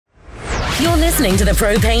You're listening to the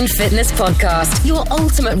Propane Fitness Podcast, your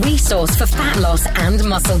ultimate resource for fat loss and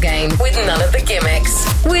muscle gain, with none of the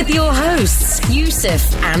gimmicks. With your hosts,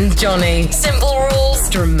 Yusuf and Johnny. Simple rules,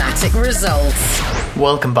 dramatic results.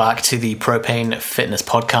 Welcome back to the Propane Fitness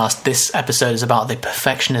Podcast. This episode is about the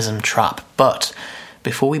perfectionism trap. But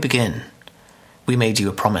before we begin, we made you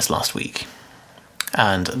a promise last week.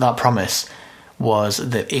 And that promise was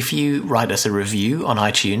that if you write us a review on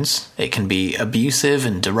iTunes, it can be abusive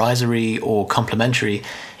and derisory or complimentary.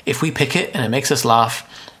 If we pick it and it makes us laugh,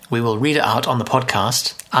 we will read it out on the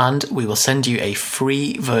podcast and we will send you a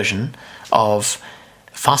free version of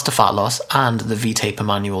Faster Fat Loss and the V-Taper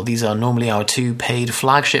Manual. These are normally our two paid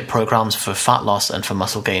flagship programs for fat loss and for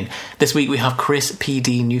muscle gain. This week we have Chris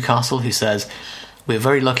PD Newcastle, who says, "We're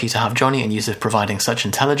very lucky to have Johnny and Yusuf providing such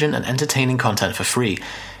intelligent and entertaining content for free.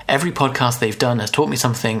 Every podcast they've done has taught me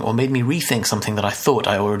something or made me rethink something that I thought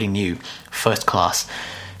I already knew. First class."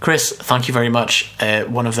 Chris, thank you very much.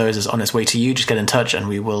 One of those is on its way to you. Just get in touch and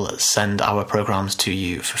we will send our programs to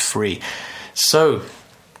you for free. So,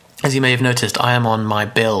 as you may have noticed, I am on my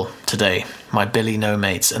bill today, my Billy No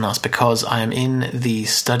Mates, and that's because I am in the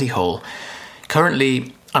study hall.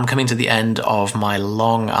 Currently, I'm coming to the end of my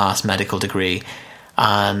long-ass medical degree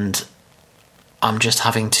and I'm just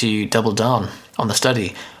having to double down on the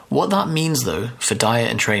study. What that means, though, for diet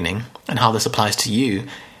and training, and how this applies to you,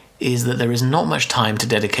 is that there is not much time to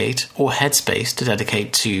dedicate, or headspace to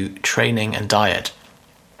dedicate to training and diet.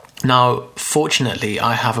 Now, fortunately,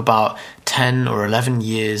 I have about 10 or 11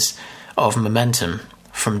 years of momentum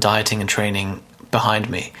from dieting and training behind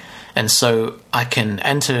me. And so I can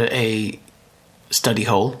enter a study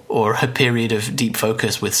hole or a period of deep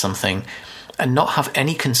focus with something and not have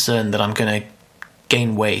any concern that I'm going to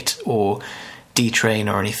gain weight or detrain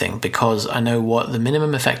or anything, because I know what the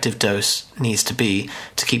minimum effective dose needs to be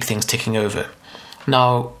to keep things ticking over.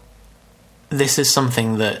 Now, this is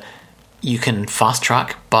something that you can fast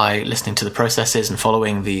track by listening to the processes and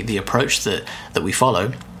following the approach that we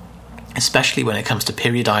follow, especially when it comes to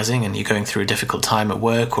periodizing and you're going through a difficult time at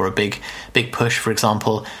work or a big push, for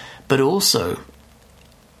example. But also,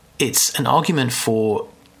 it's an argument for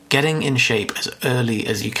getting in shape as early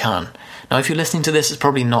as you can. Now, if you're listening to this, it's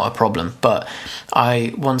probably not a problem, but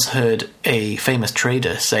I once heard a famous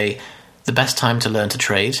trader say, the best time to learn to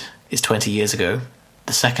trade is 20 years ago.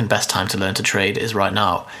 The second best time to learn to trade is right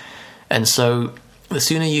now. And so the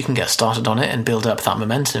sooner you can get started on it and build up that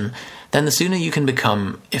momentum, then the sooner you can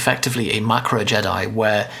become effectively a macro Jedi,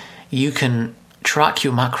 where you can track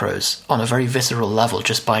your macros on a very visceral level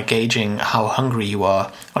just by gauging how hungry you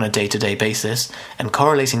are on a day-to-day basis and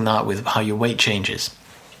correlating that with how your weight changes.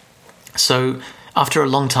 So after a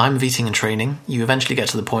long time of eating and training, you eventually get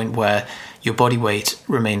to the point where your body weight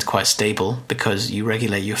remains quite stable because you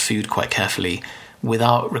regulate your food quite carefully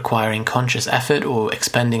without requiring conscious effort or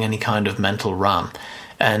expending any kind of mental RAM.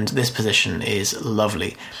 And this position is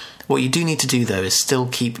lovely. What you do need to do, though, is still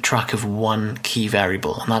keep track of one key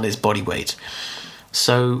variable, and that is body weight.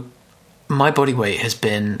 So my body weight has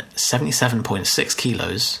been 77.6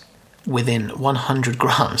 kilos within 100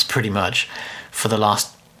 grams pretty much for the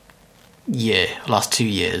last 2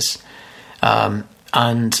 years.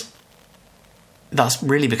 And that's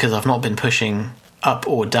really because I've not been pushing up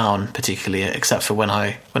or down particularly, except for when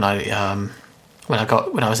I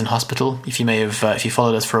was in hospital. If you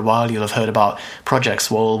followed us for a while, you'll have heard about Project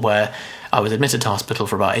Swole, where I was admitted to hospital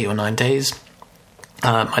for about 8 or 9 days.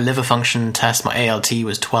 My liver function test, my ALT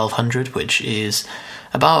was 1200, which is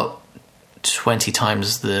about 20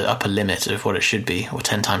 times the upper limit of what it should be, or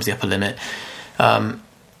 10 times the upper limit.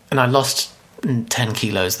 And I lost 10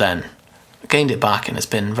 kilos then. Gained it back, and it's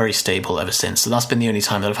been very stable ever since. So that's been the only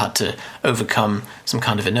time that I've had to overcome some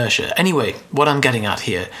kind of inertia. Anyway, what I'm getting at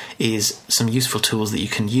here is some useful tools that you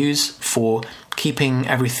can use for keeping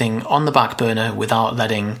everything on the back burner without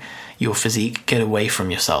letting your physique get away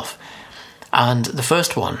from yourself. And the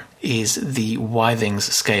first one is the Withings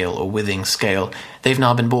scale, or Withings scale. They've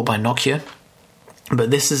now been bought by Nokia,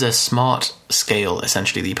 but this is a smart scale,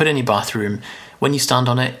 essentially, that you put in your bathroom. When you stand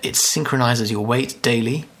on it, it synchronizes your weight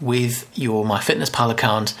daily with your MyFitnessPal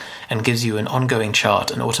account and gives you an ongoing chart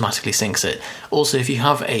and automatically syncs it. Also, if you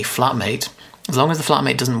have a flatmate, as long as the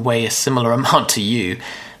flatmate doesn't weigh a similar amount to you,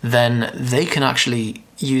 then they can actually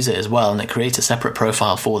use it as well, and it creates a separate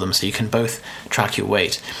profile for them so you can both track your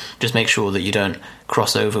weight. Just make sure that you don't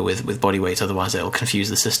cross over with body weight, otherwise it'll confuse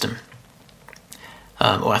the system.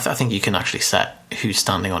 Or I think you can actually set who's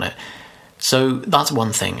standing on it. So that's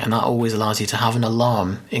one thing, and that always allows you to have an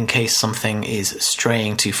alarm in case something is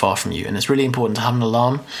straying too far from you. And it's really important to have an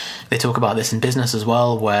alarm. They talk about this in business as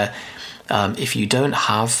well, where If you don't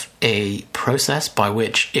have a process by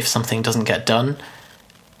which, if something doesn't get done,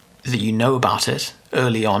 that you know about it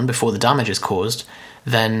early on before the damage is caused,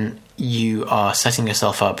 then you are setting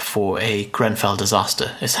yourself up for a Grenfell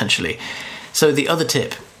disaster, essentially. So the other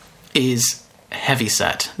tip is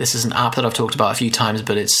Heavyset. This is an app that I've talked about a few times,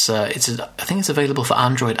 but I think it's available for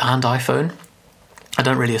Android and iPhone. I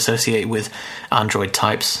don't really associate with Android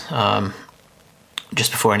types.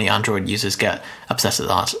 Just before any Android users get obsessed with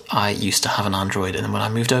that, I used to have an Android, and then when I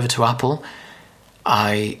moved over to Apple,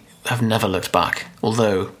 I have never looked back.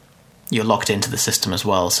 Although you're locked into the system as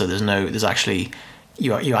well, so you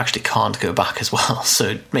actually can't go back as well.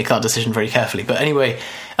 So make that decision very carefully. But anyway,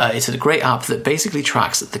 it's a great app that basically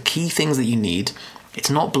tracks the key things that you need. It's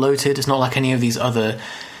not bloated. It's not like any of these other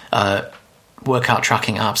workout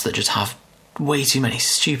tracking apps that just have way too many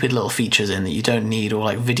stupid little features in that you don't need, or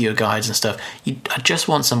like video guides and stuff. I just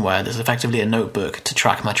want somewhere that's effectively a notebook to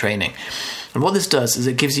track my training. And what this does is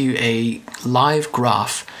it gives you a live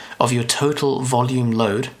graph of your total volume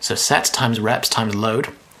load, so sets times reps times load,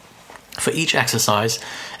 for each exercise,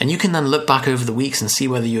 and you can then look back over the weeks and see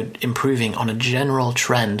whether you're improving on a general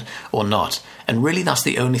trend or not. And really that's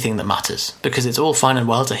the only thing that matters, because it's all fine and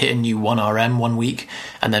well to hit a new 1RM one week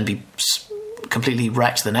and then be completely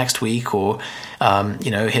wrecked the next week, or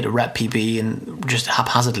hit a rep PB and just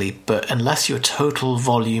haphazardly. But unless your total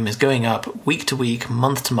volume is going up week to week,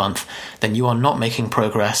 month to month, then you are not making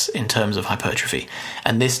progress in terms of hypertrophy.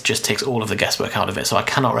 And this just takes all of the guesswork out of it. So I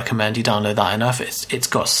cannot recommend you download that enough. It's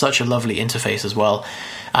got such a lovely interface as well,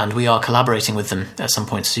 and we are collaborating with them at some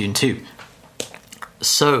point soon too.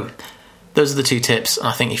 So those are the two tips.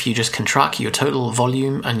 I think if you just can track your total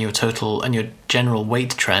volume and your general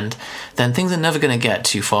weight trend, then things are never going to get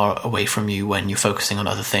too far away from you when you're focusing on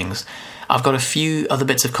other things. I've got a few other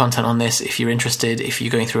bits of content on this if you're interested. If you're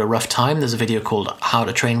going through a rough time, there's a video called How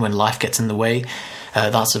to Train When Life Gets in the Way.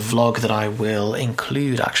 That's a vlog that I will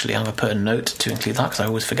include, actually. I'm going to put a note to include that because I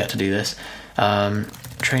always forget to do this.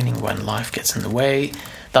 Training When Life Gets in the Way.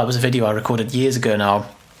 That was a video I recorded years ago now,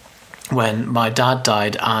 when my dad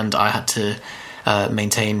died and I had to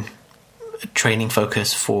maintain training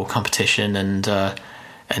focus for competition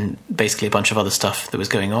and basically a bunch of other stuff that was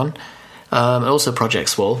going on. And also Project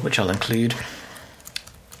Swole, which I'll include.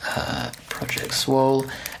 Project Swole,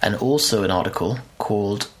 and also an article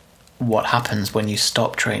called What Happens When You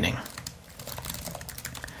Stop Training,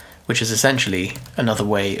 which is essentially another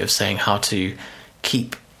way of saying how to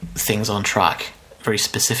keep things on track, very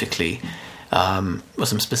specifically, or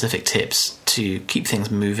some specific tips to keep things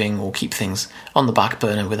moving or keep things on the back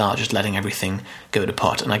burner without just letting everything go to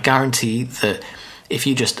pot. And I guarantee that if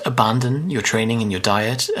you just abandon your training and your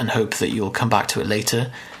diet and hope that you'll come back to it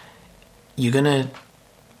later, you're going to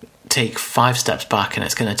take 5 steps back, and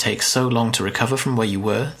it's going to take so long to recover from where you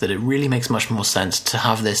were that it really makes much more sense to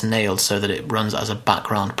have this nailed so that it runs as a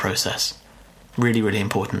background process. Really, really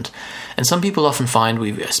important. And some people often find,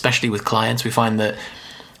 especially with clients, we find that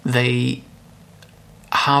they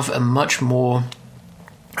have a much more,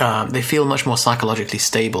 they feel much more psychologically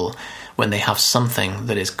stable when they have something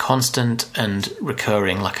that is constant and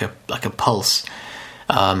recurring, like a pulse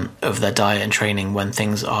of their diet and training when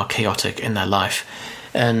things are chaotic in their life.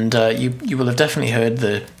 And you will have definitely heard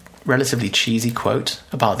the relatively cheesy quote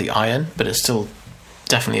about the iron, but it still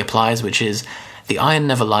definitely applies, which is, the iron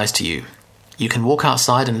never lies to you. You can walk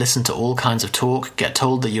outside and listen to all kinds of talk, get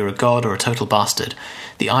told that you're a god or a total bastard.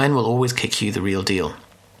 The iron will always kick you the real deal.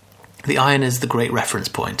 The iron is the great reference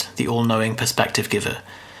point, the all-knowing perspective giver.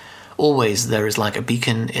 Always there is like a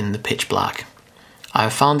beacon in the pitch black. I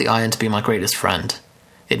have found the iron to be my greatest friend.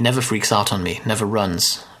 It never freaks out on me, never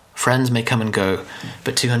runs. Friends may come and go,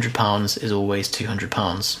 but £200 is always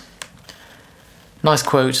 £200. Nice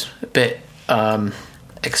quote, a bit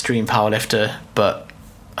extreme powerlifter, but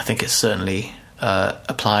I think it certainly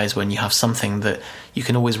applies when you have something that you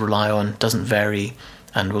can always rely on, doesn't vary,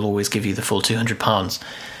 and will always give you the full £200.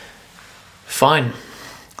 Fine.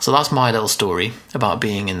 So that's my little story about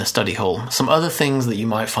being in the study hall. Some other things that you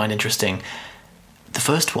might find interesting. The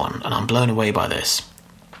first one, and I'm blown away by this,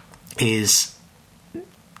 is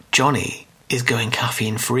Johnny is going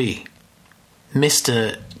caffeine free.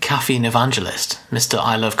 Mr. Caffeine Evangelist, Mr.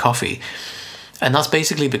 I Love Coffee. And that's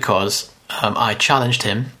basically because I challenged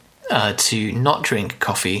him to not drink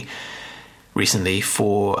coffee recently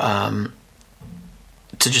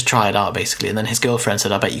to just try it out, basically. And then his girlfriend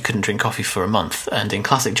said, I bet you couldn't drink coffee for a month. And in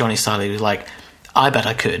classic Johnny style, he was like, I bet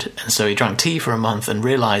I could. And so he drank tea for a month and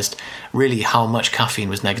realised really how much caffeine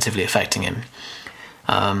was negatively affecting him.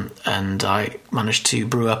 And I managed to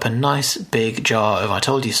brew up a nice big jar of I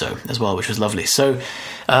Told You So as well, which was lovely. So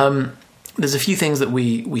there's a few things that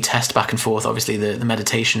we test back and forth. Obviously, the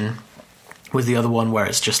meditation was the other one, where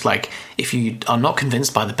it's just like, if you are not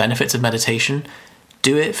convinced by the benefits of meditation,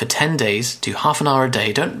 do it for 10 days, do half an hour a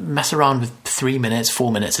day. Don't mess around with 3 minutes,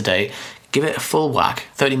 4 minutes a day. Give it a full whack,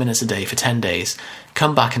 30 minutes a day for 10 days.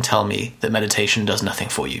 Come back and tell me that meditation does nothing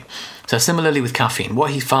for you. So similarly with caffeine,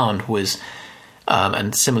 what he found was,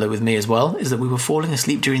 and similar with me as well, is that we were falling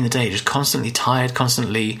asleep during the day, just constantly tired,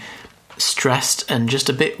 constantly stressed, and just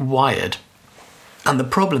a bit wired. And the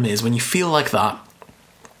problem is, when you feel like that,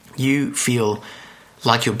 you feel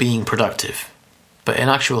like you're being productive. But in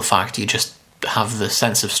actual fact, you just have the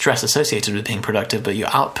sense of stress associated with being productive, but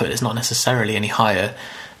your output is not necessarily any higher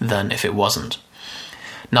than if it wasn't.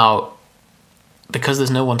 Now, because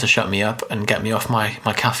there's no one to shut me up and get me off my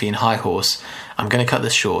caffeine high horse, I'm going to cut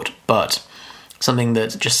this short. But something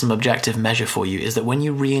that, just some objective measure for you, is that when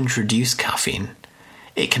you reintroduce caffeine,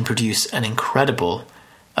 it can produce an incredible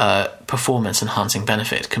performance enhancing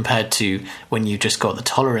benefit compared to when you just got the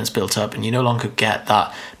tolerance built up and you no longer get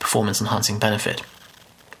that performance enhancing benefit.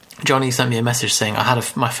 Johnny sent me a message saying, I had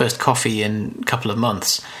my first coffee in a couple of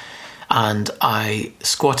months, and I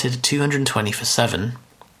squatted 220 for 7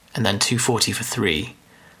 and then 240 for 3,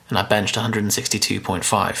 and I benched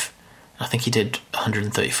 162.5. I think he did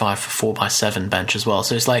 135 for 4x7 bench as well.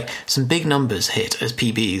 So it's like some big numbers hit as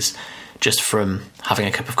PBs just from having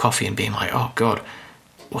a cup of coffee and being like, oh God,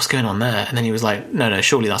 what's going on there? And then he was like, no,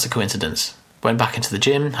 surely that's a coincidence. Went back into the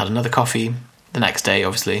gym, had another coffee the next day,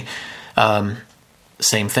 obviously.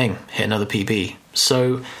 Same thing, hit another PB.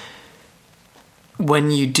 So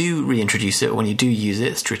when you do reintroduce it, when you do use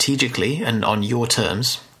it strategically and on your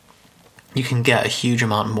terms, you can get a huge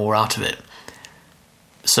amount more out of it.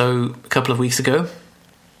 So a couple of weeks ago,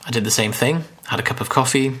 I did the same thing, had a cup of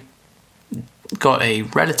coffee, got a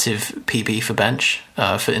relative PB for bench,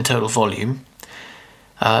 in total volume.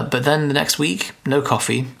 But then the next week, no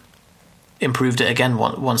coffee, improved it again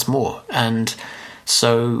once more. And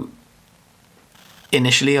so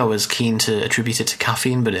initially I was keen to attribute it to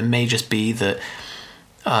caffeine, but it may just be that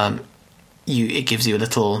it gives you a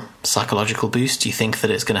little psychological boost. You think that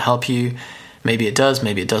it's going to help you. Maybe it does,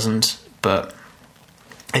 maybe it doesn't, but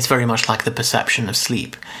it's very much like the perception of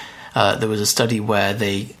sleep. There was a study where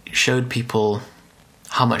they showed people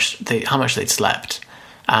how much they'd slept,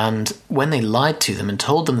 and when they lied to them and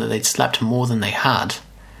told them that they'd slept more than they had,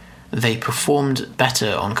 they performed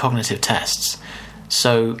better on cognitive tests.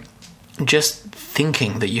 So just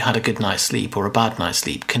thinking that you had a good night's sleep or a bad night's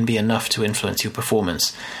sleep can be enough to influence your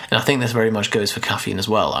performance. And I think this very much goes for caffeine as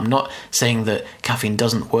well. I'm not saying that caffeine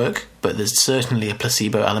doesn't work, but there's certainly a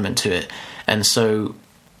placebo element to it. And so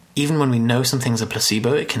even when we know something's a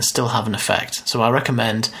placebo, it can still have an effect. So I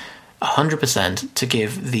recommend 100% to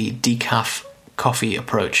give the decaf coffee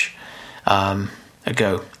approach a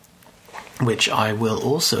go, which I will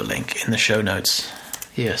also link in the show notes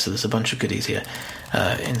here. So there's a bunch of goodies here.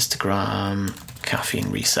 Instagram caffeine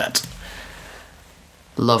reset.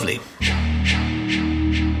 Lovely.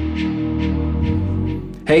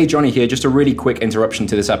 Hey, Johnny here. Just a really quick interruption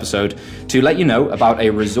to this episode to let you know about a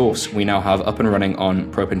resource we now have up and running on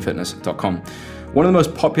propanefitness.com. One of the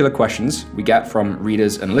most popular questions we get from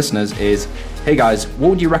readers and listeners is, hey guys, what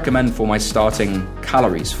would you recommend for my starting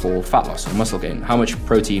calories for fat loss and muscle gain? How much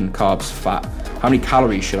protein, carbs, fat? How many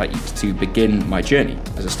calories should I eat to begin my journey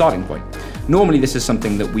as a starting point? Normally, this is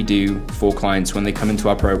something that we do for clients when they come into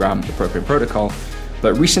our program, the Propane Protocol.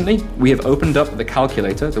 But recently, we have opened up the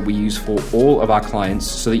calculator that we use for all of our clients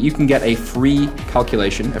so that you can get a free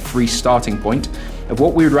calculation, a free starting point of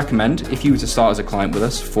what we would recommend if you were to start as a client with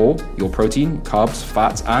us for your protein, carbs,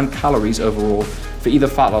 fats, and calories overall for either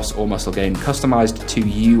fat loss or muscle gain, customized to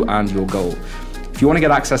you and your goal. If you want to get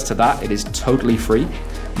access to that, it is totally free.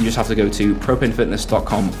 You just have to go to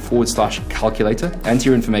propanefitness.com/calculator, enter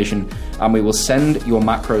your information, and we will send your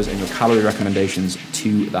macros and your calorie recommendations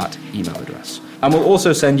to that email address. And we'll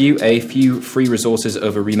also send you a few free resources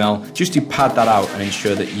over email just to pad that out and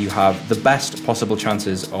ensure that you have the best possible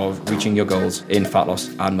chances of reaching your goals in fat loss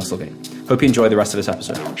and muscle gain. Hope you enjoy the rest of this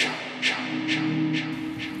episode.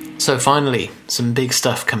 So finally, some big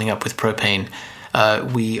stuff coming up with Propane.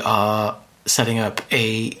 We are setting up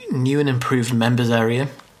a new and improved members area,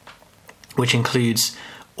 which includes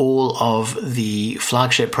all of the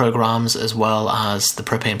flagship programs as well as the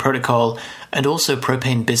Propane Protocol and also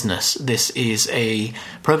Propane Business. This is a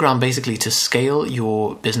program basically to scale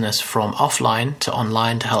your business from offline to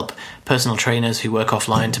online to help personal trainers who work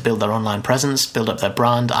offline to build their online presence, build up their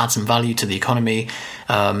brand, add some value to the economy,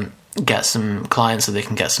 get some clients so they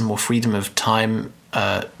can get some more freedom of time,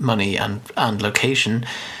 money and location.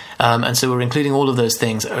 And so we're including all of those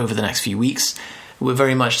things over the next few weeks. we're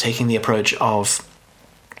very much taking the approach of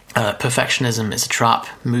perfectionism is a trap,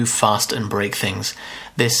 move fast and break things.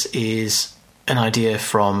 This is an idea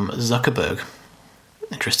from Zuckerberg.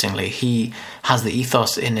 Interestingly, he has the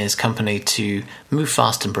ethos in his company to move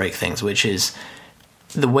fast and break things, which is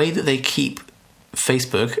the way that they keep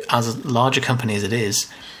Facebook, as a larger company as it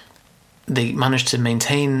is, they manage to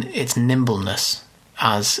maintain its nimbleness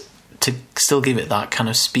as to still give it that kind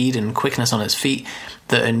of speed and quickness on its feet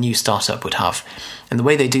that a new startup would have. And the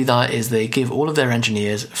way they do that is they give all of their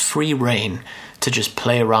engineers free rein to just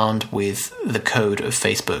play around with the code of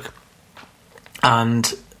Facebook.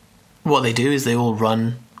 And what they do is they all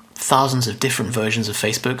run thousands of different versions of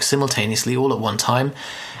Facebook simultaneously, all at one time,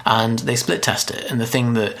 and they split test it. And the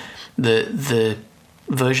thing that the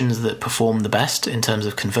versions that perform the best in terms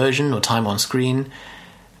of conversion or time on screen,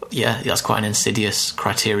 yeah, that's quite an insidious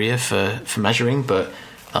criteria for measuring, but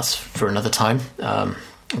that's for another time.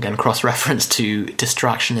 Again, cross-reference to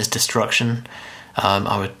distraction is destruction.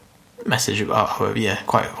 Our message,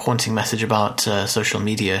 quite haunting message about social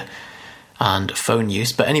media and phone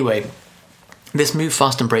use. But anyway, this move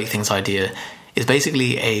fast and break things idea is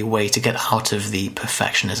basically a way to get out of the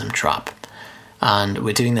perfectionism trap. And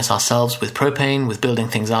we're doing this ourselves with Propane, with building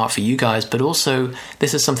things out for you guys, but also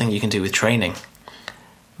this is something you can do with training.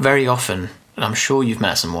 Very often, and I'm sure you've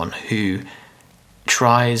met someone who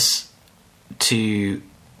tries to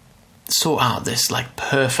sort out this like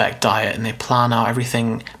perfect diet and they plan out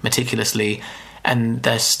everything meticulously, and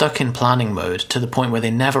they're stuck in planning mode to the point where they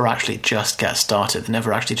never actually just get started. They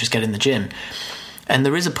never actually just get in the gym. And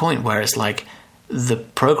there is a point where it's like the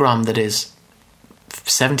program that is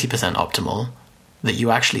 70% optimal that you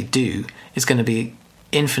actually do is going to be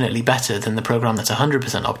infinitely better than the program that's 100%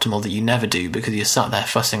 optimal that you never do because you're sat there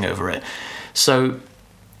fussing over it. So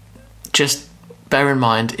just bear in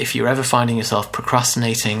mind, if you're ever finding yourself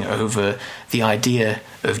procrastinating over the idea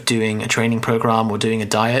of doing a training program or doing a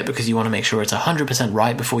diet because you want to make sure it's 100%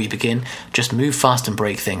 right before you begin, just move fast and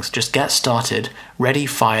break things. Just get started, ready,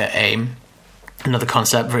 fire, aim. Another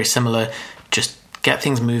concept, very similar, just get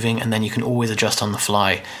things moving and then you can always adjust on the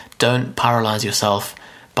fly. Don't paralyze yourself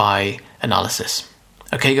by analysis.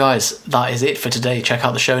 Okay guys, that is it for today. Check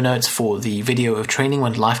out the show notes for the video of training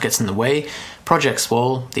when life gets in the way, Project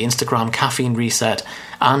Swole, the Instagram caffeine reset,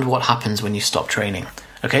 and what happens when you stop training.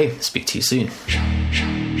 Okay, speak to you soon.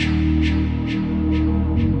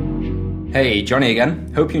 Hey, Johnny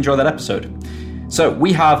again. Hope you enjoyed that episode. So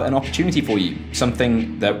we have an opportunity for you,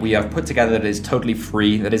 something that we have put together that is totally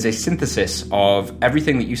free, that is a synthesis of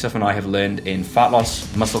everything that Yusuf and I have learned in fat loss,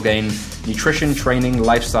 muscle gain, nutrition, training,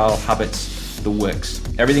 lifestyle, habits, the works.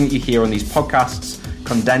 Everything that you hear on these podcasts,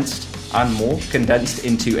 condensed and more, condensed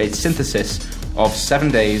into a synthesis of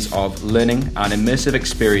 7 days of learning and immersive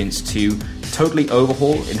experience to totally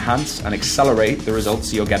overhaul, enhance, and accelerate the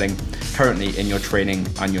results you're getting currently in your training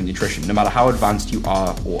and your nutrition, no matter how advanced you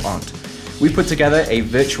are or aren't. We put together a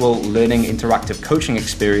virtual learning interactive coaching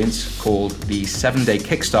experience called the 7-Day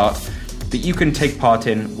Kickstart that you can take part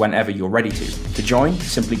in whenever you're ready to. To join,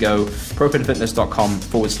 simply go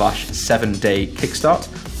propanefitness.com/7-day kickstart.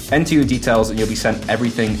 Enter your details and you'll be sent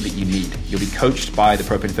everything that you need. You'll be coached by the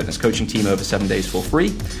Propane Fitness coaching team over 7 days for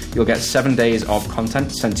free. You'll get 7 days of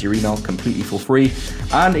content sent to your email completely for free.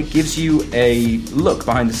 And it gives you a look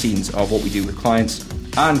behind the scenes of what we do with clients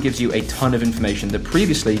and gives you a ton of information that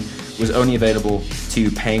previously was only available to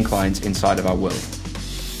paying clients inside of our world.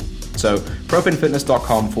 So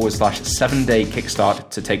propanefitness.com/7-day kickstart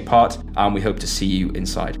to take part, and we hope to see you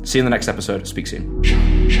inside. See you in the next episode. Speak soon.